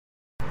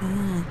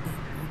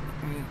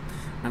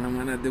All I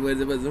wanna do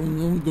is a zoom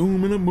zoom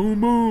zoom and a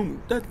boom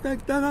boom. Da, da,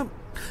 da, da.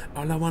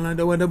 All I wanna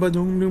do is a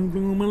zoom zoom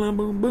zoom and a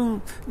boom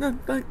boom. Da,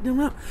 da, da,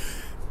 da.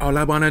 All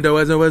I wanna do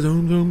is a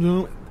zoom zoom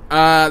zoom.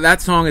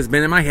 That song has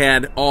been in my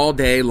head all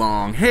day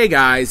long. Hey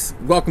guys,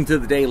 welcome to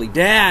the Daily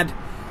Dad.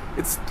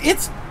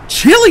 It's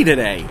chilly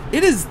today.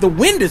 It is the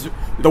wind is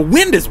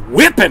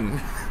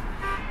whipping.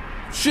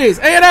 Jeez,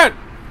 hey it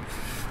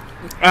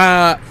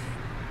out.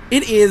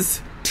 It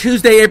is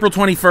Tuesday, April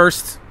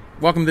 21st.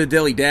 Welcome to the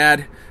Daily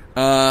Dad.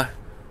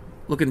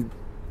 Looking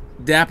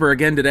dapper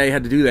again today.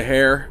 Had to do the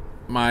hair.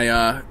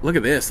 Look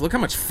at this. Look how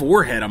much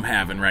forehead I'm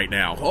having right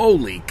now.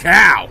 Holy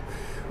cow.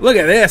 Look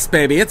at this,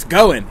 baby. It's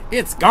going.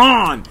 It's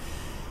gone.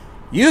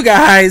 You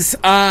guys,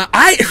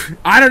 I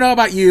don't know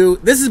about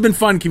you. This has been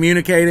fun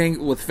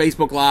communicating with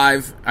Facebook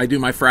Live. I do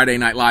my Friday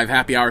Night Live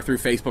happy hour through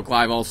Facebook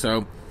Live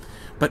also.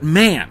 But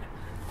man,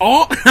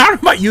 I don't know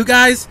about you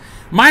guys.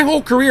 My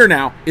whole career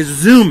now is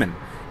Zooming.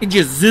 You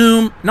just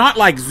Zoom, not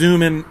like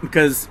Zooming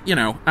because, you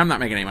know, I'm not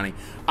making any money.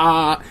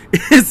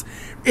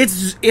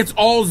 It's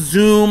all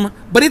Zoom,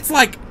 but it's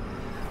like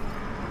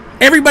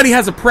everybody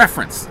has a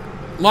preference.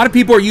 A lot of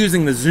people are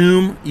using the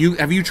Zoom.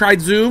 Have you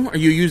tried Zoom? Are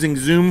you using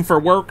Zoom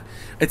for work?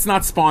 It's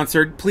not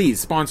sponsored.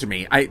 Please sponsor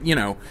me.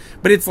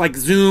 But it's like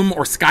Zoom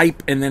or Skype,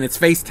 and then it's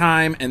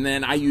FaceTime, and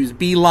then I use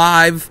Be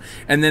Live,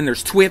 and then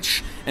there's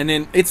Twitch, and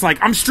then it's like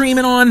I'm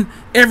streaming on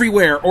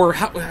everywhere.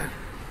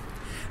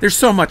 There's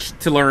so much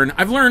to learn.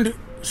 I've learned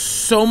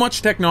so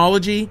much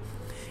technology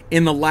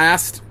in the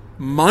last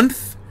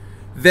month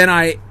than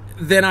I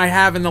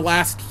have in the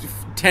last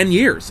 10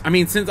 years. I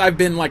mean, since I've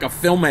been like a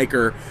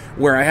filmmaker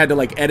where I had to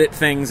like edit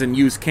things and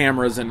use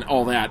cameras and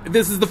all that.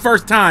 This is the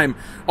first time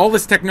all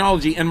this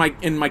technology in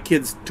my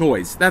kids'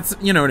 toys. That's,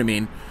 you know what I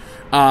mean?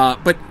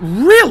 But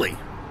really,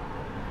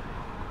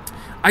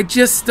 I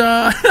just,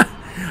 someone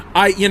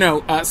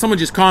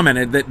just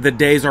commented that the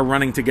days are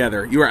running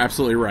together. You are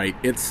absolutely right.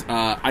 It's,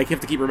 I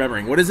have to keep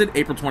remembering. What is it?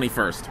 April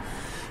 21st.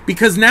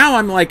 Because now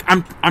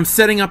I'm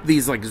setting up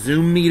these like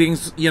Zoom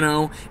meetings, you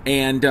know,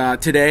 and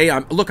today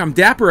I'm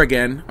dapper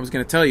again. I was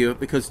going to tell you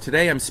because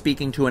today I'm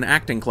speaking to an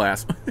acting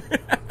class.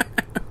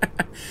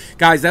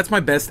 Guys, that's my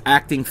best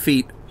acting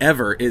feat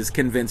ever, is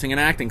convincing an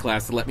acting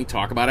class to let me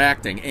talk about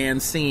acting and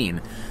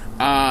scene.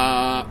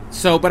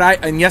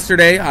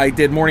 Yesterday I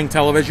did morning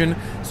television,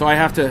 so I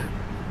have to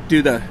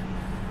do the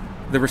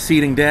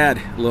receding dad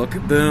look,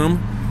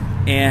 boom,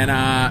 and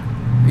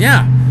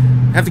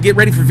have to get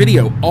ready for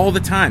video all the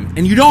time.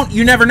 And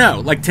you never know.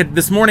 Like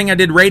this morning I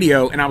did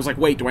radio and I was like,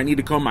 wait, do I need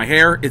to comb my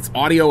hair? It's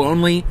audio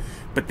only,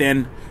 but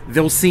then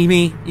they'll see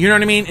me, you know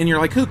what I mean? And you're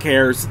like, who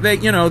cares?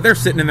 They're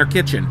sitting in their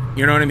kitchen,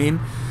 you know what I mean?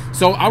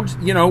 So I'll,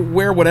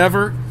 wear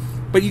whatever,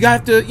 but you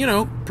have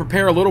to,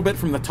 prepare a little bit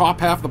from the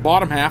top half, the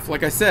bottom half.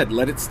 Like I said,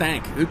 let it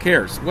stank. Who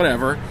cares?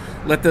 Whatever.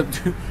 Let the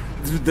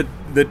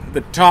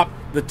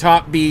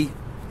top be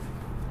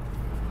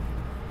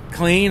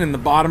clean and the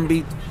bottom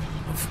be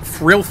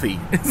filthy.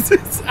 It's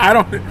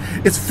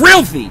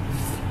filthy.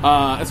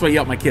 That's why I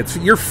yell at my kids.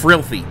 You're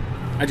filthy.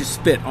 I just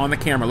spit on the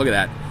camera. Look at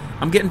that.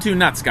 I'm getting too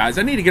nuts, guys.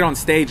 I need to get on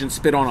stage and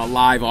spit on a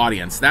live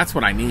audience. That's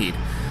what I need.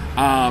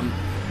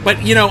 But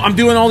I'm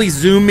doing all these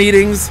Zoom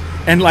meetings,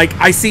 and like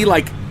I see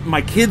like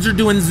my kids are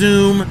doing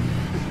Zoom.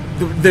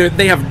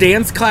 They have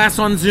dance class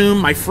on Zoom.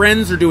 My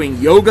friends are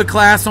doing yoga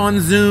class on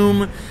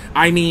Zoom.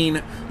 I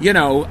mean,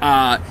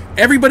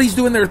 everybody's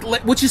doing their,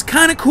 which is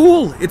kind of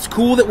cool. It's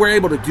cool that we're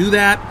able to do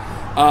that.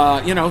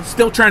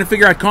 Still trying to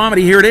figure out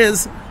comedy. Here it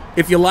is.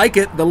 If you like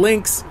it, the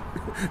links,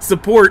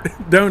 support,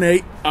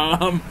 donate.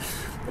 No,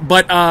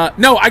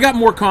 I got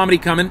more comedy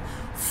coming.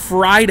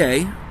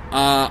 Friday,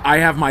 I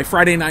have my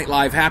Friday Night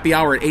Live happy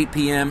hour at 8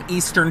 p.m.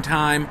 Eastern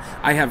Time.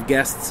 I have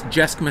guests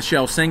Jessica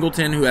Michelle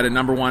Singleton, who had a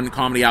 #1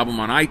 comedy album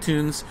on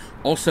iTunes.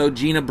 Also,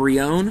 Gina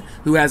Brione,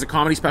 who has a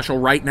comedy special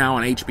right now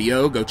on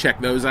HBO. Go check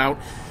those out.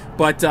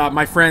 But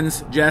my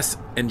friends Jess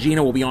and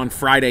Gina will be on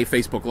Friday,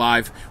 Facebook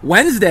Live.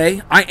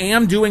 Wednesday, I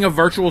am doing a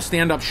virtual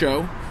stand-up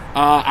show.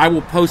 I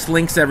will post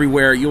links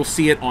everywhere. You'll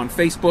see it on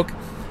Facebook.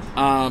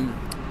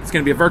 It's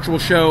going to be a virtual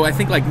show, I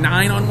think like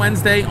 9 on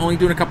Wednesday. Only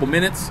doing a couple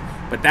minutes,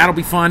 but that'll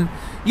be fun.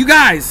 You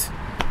guys,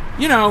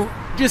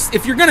 just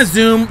if you're going to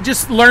Zoom,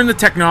 just learn the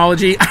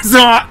technology.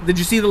 Did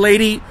you see the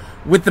lady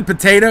with the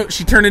potato?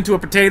 She turned into a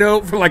potato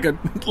for like a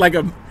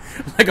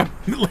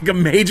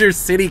major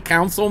city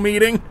council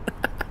meeting.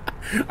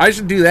 I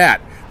should do that.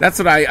 That's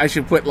what I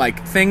should put,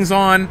 like, things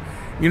on.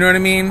 You know what I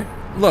mean?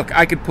 Look,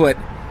 I could put,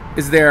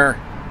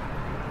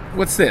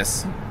 what's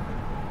this?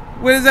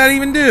 What does that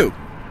even do?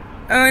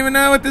 I don't even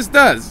know what this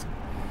does.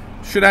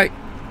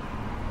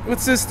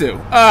 What's this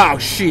do? Oh,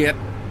 shit.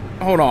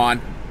 Hold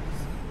on.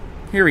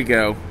 Here we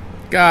go.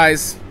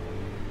 Guys.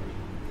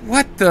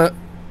 What? I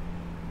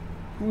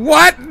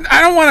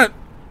don't want to...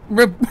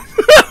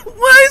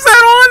 Why is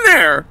that on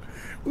there?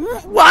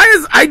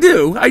 I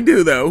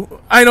do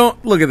though. I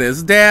don't, look at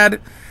this, Dad.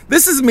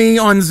 This is me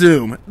on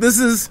Zoom.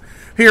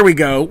 Here we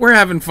go. We're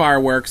having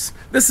fireworks.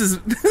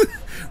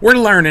 We're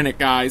learning it,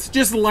 guys.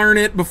 Just learn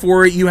it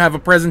before you have a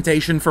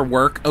presentation for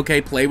work. Okay,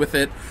 play with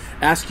it.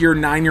 Ask your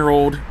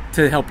 9-year-old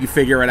to help you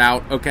figure it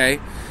out, okay?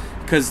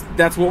 Because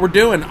that's what we're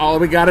doing. All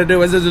we got to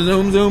do is a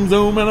zoom, zoom,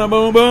 zoom, and a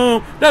boom,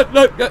 boom. You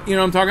know what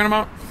I'm talking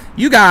about?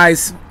 You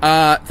guys,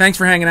 thanks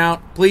for hanging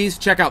out. Please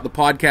check out the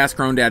podcast,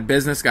 Grown Dad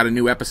Business. Got a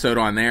new episode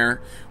on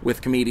there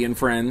with comedian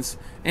friends.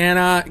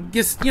 And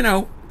just,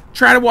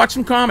 try to watch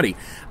some comedy.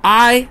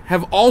 I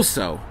have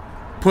also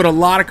put a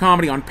lot of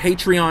comedy on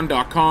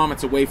patreon.com.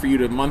 It's a way for you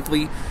to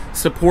monthly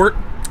support.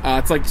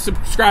 It's like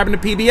subscribing to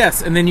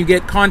PBS, and then you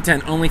get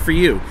content only for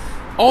you.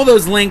 All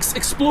those links,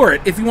 explore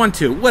it if you want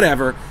to,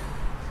 whatever.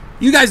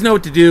 You guys know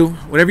what to do.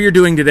 Whatever you're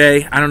doing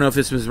today, I don't know if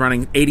this was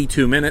running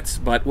 82 minutes,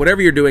 but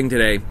whatever you're doing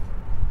today,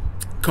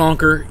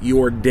 conquer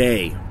your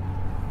day.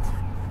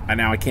 And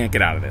now I can't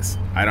get out of this.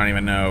 I don't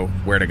even know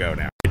where to go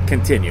now.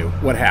 Continue.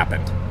 What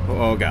happened?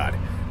 Oh, God.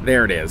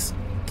 There it is.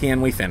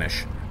 Can we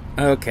finish?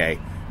 Okay.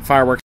 Fireworks.